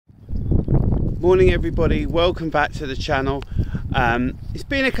Morning everybody, welcome back to the channel. It's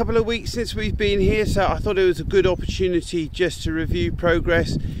been a couple of weeks since we've been here, so I thought it was a good opportunity just to review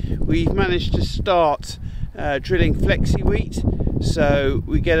progress. We've managed to start drilling Flexi wheat, so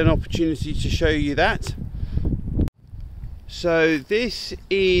we get an opportunity to show you that. So this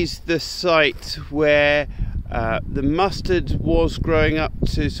is the site where the mustard was growing up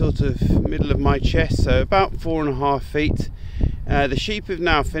to sort of middle of my chest, so about 4.5 feet. The sheep have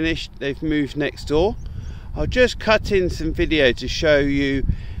now finished, they've moved next door. I'll just cut in some video to show you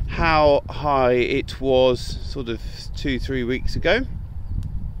how high it was sort of 2-3 weeks ago.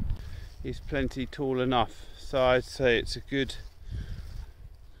 It's plenty tall enough, so I'd say it's a good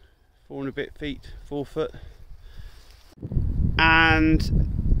 4 and a bit feet, 4 foot.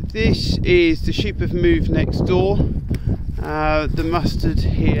 And this is the sheep have moved next door. The mustard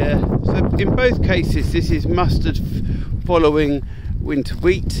here, so in both cases this is mustard following winter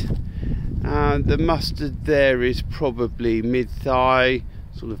wheat. The mustard there is probably mid-thigh,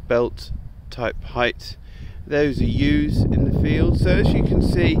 sort of belt type height. Those are ewes in the field, so as you can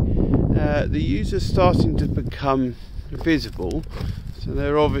see the ewes are starting to become visible, so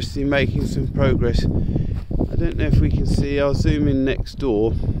they're obviously making some progress. I don't know if we can see, I'll zoom in next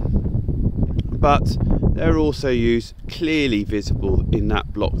door, but they're also ewes clearly visible in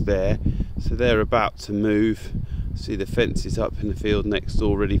that block there, so they're about to move. See the fences up in the field next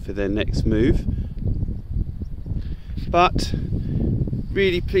door ready for their next move. But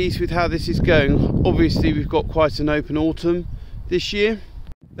really pleased with how this is going. Obviously we've got quite an open autumn this year.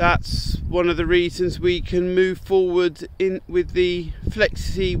 That's one of the reasons we can move forward in with the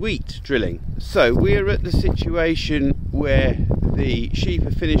Flexi wheat drilling. So we're at the situation where the sheep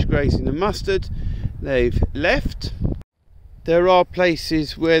have finished grazing the mustard, they've left. There are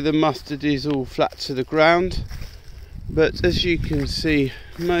places where the mustard is all flat to the ground, but as you can see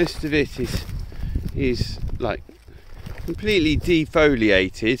most of it is like completely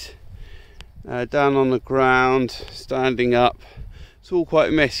defoliated, down on the ground, standing up. It's all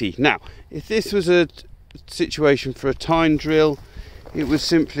quite messy. Now if this was a situation for a tine drill, it would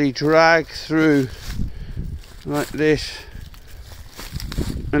simply drag through like this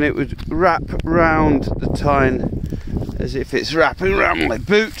and it would wrap round the tine as if it's wrapping around my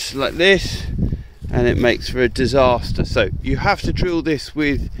boots like this, and it makes for a disaster. So you have to drill this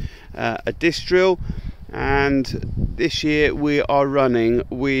with a disc drill, and this year we are running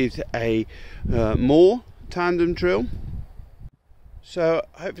with a Moore tandem drill. So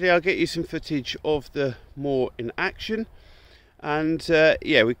hopefully I'll get you some footage of the Moore in action, and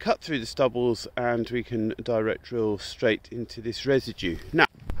yeah, we cut through the stubbles and we can direct drill straight into this residue. Now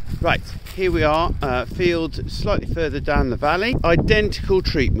right, here we are, field slightly further down the valley. Identical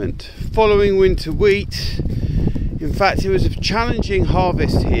treatment, following winter wheat. In fact, it was a challenging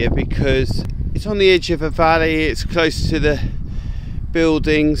harvest here because it's on the edge of a valley, it's close to the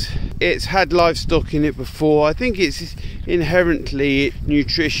buildings, it's had livestock in it before. I think it's inherently,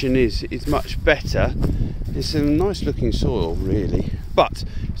 nutrition is much better. It's a nice looking soil really, but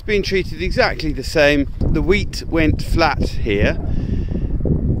it's been treated exactly the same. The wheat went flat here,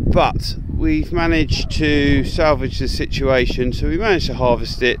 but we've managed to salvage the situation, so we managed to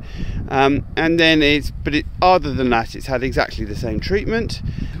harvest it, and then other than that it's had exactly the same treatment.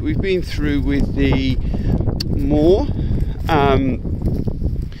 We've been through with the Moore, and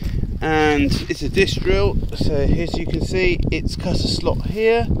it's a disc drill, so as you can see it's cut a slot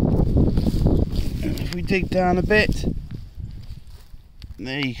here. If we dig down a bit,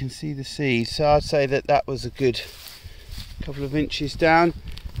 there you can see the seed, so I'd say that was a good couple of inches down.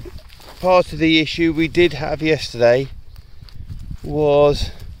 Part of the issue we did have yesterday was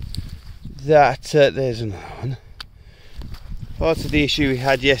that there's another one. Part of the issue we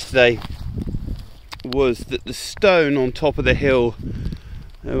had yesterday was that the stone on top of the hill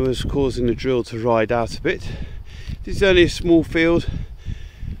was causing the drill to ride out a bit. This is only a small field.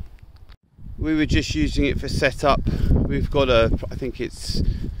 We were just using it for setup. We've got I think it's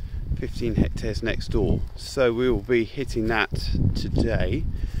 15 hectares next door, so we will be hitting that today.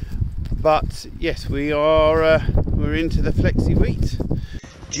 But yes, we're into the Flexi wheat.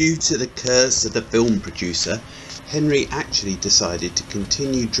 Due to the curse of the film producer, Henry actually decided to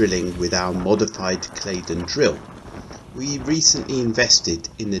continue drilling with our modified Claydon drill. We recently invested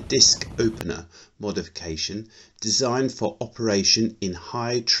in the disc opener modification designed for operation in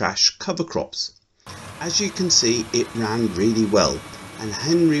high trash cover crops. As you can see, it ran really well, and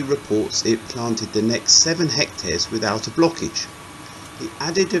Henry reports it planted the next 7 hectares without a blockage. The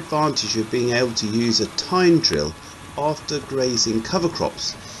added advantage of being able to use a tine drill after grazing cover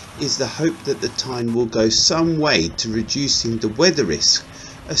crops is the hope that the tine will go some way to reducing the weather risk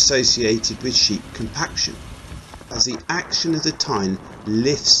associated with sheep compaction, as the action of the tine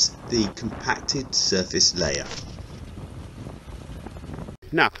lifts the compacted surface layer.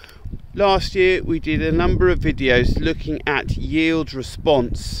 Now, last year we did a number of videos looking at yield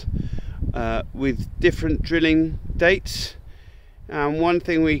response with different drilling dates, and one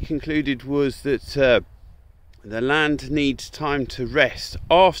thing we concluded was that the land needs time to rest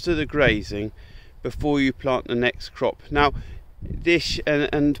after the grazing before you plant the next crop. Now this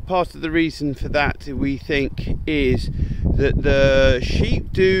and part of the reason for that, we think, is that the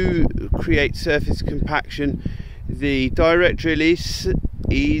sheep do create surface compaction. The direct drill is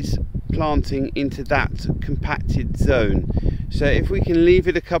planting into that compacted zone, so if we can leave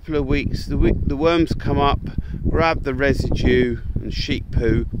it a couple of weeks, the worms come up, grab the residue and sheep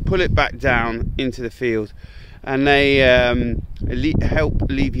poo, pull it back down into the field, and they help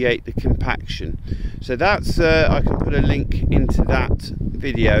alleviate the compaction. So that's I can put a link into that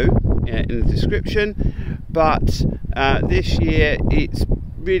video in the description, but this year it's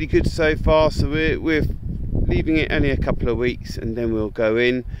really good so far, so we're leaving it only a couple of weeks and then we'll go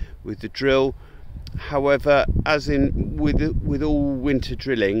in with the drill. However, as in with all winter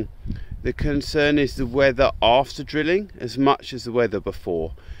drilling, the concern is the weather after drilling as much as the weather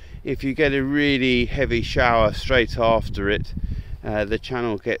before. If you get a really heavy shower straight after it, the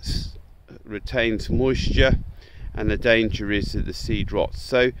channel retains moisture, and the danger is that the seed rots.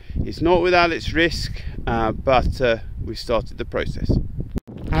 So it's not without its risk, but we started the process.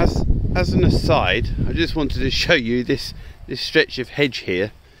 As an aside, I just wanted to show you this stretch of hedge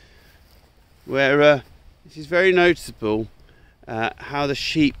here, where it is very noticeable how the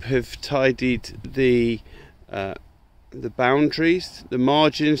sheep have tidied the boundaries, the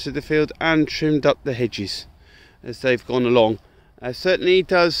margins of the field, and trimmed up the hedges as they've gone along. Certainly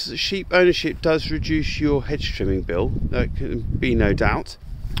sheep ownership does reduce your hedge trimming bill, there can be no doubt.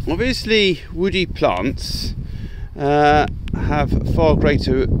 Obviously woody plants have far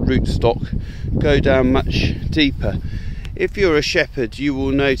greater root stock, go down much deeper. If you're a shepherd, you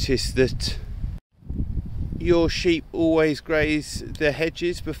will notice that your sheep always graze the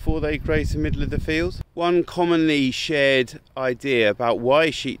hedges before they graze the middle of the field. One commonly shared idea about why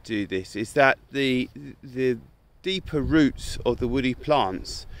sheep do this is that the deeper roots of the woody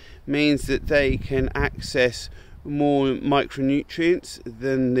plants means that they can access more micronutrients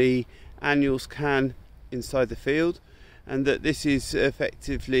than the annuals can inside the field, and that this is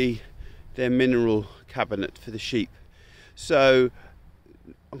effectively their mineral cabinet for the sheep. So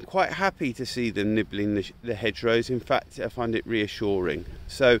I'm quite happy to see them nibbling the hedgerows. In fact, I find it reassuring.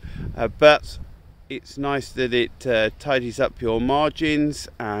 So but it's nice that it tidies up your margins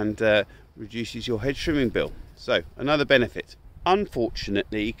and reduces your hedge trimming bill. So another benefit.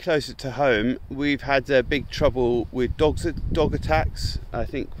 Unfortunately, closer to home, we've had big trouble with dog attacks. I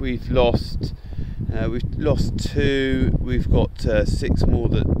think we've lost 2. We've got 6 more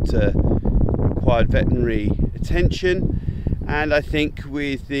that required veterinary attention. And I think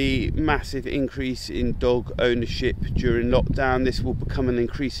with the massive increase in dog ownership during lockdown, this will become an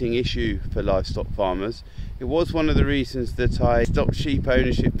increasing issue for livestock farmers. It was one of the reasons that I stopped sheep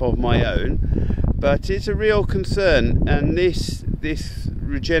ownership of my own, but it's a real concern, and this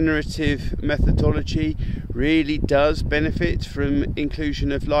regenerative methodology really does benefit from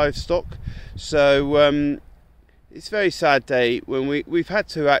inclusion of livestock. So it's a very sad day when we've had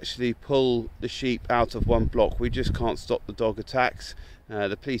to actually pull the sheep out of one block. We just can't stop the dog attacks.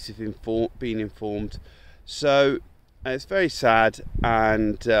 The police have been informed. So it's very sad,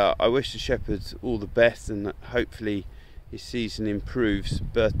 and I wish the shepherds all the best, and hopefully his season improves.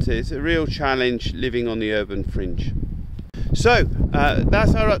 But it's a real challenge living on the urban fringe. So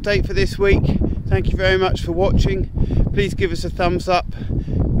that's our update for this week. Thank you very much for watching. Please give us a thumbs up.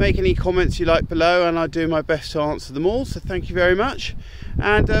 Make any comments you like below, and I'll do my best to answer them all. So thank you very much,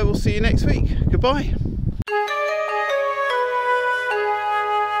 and we'll see you next week. Goodbye.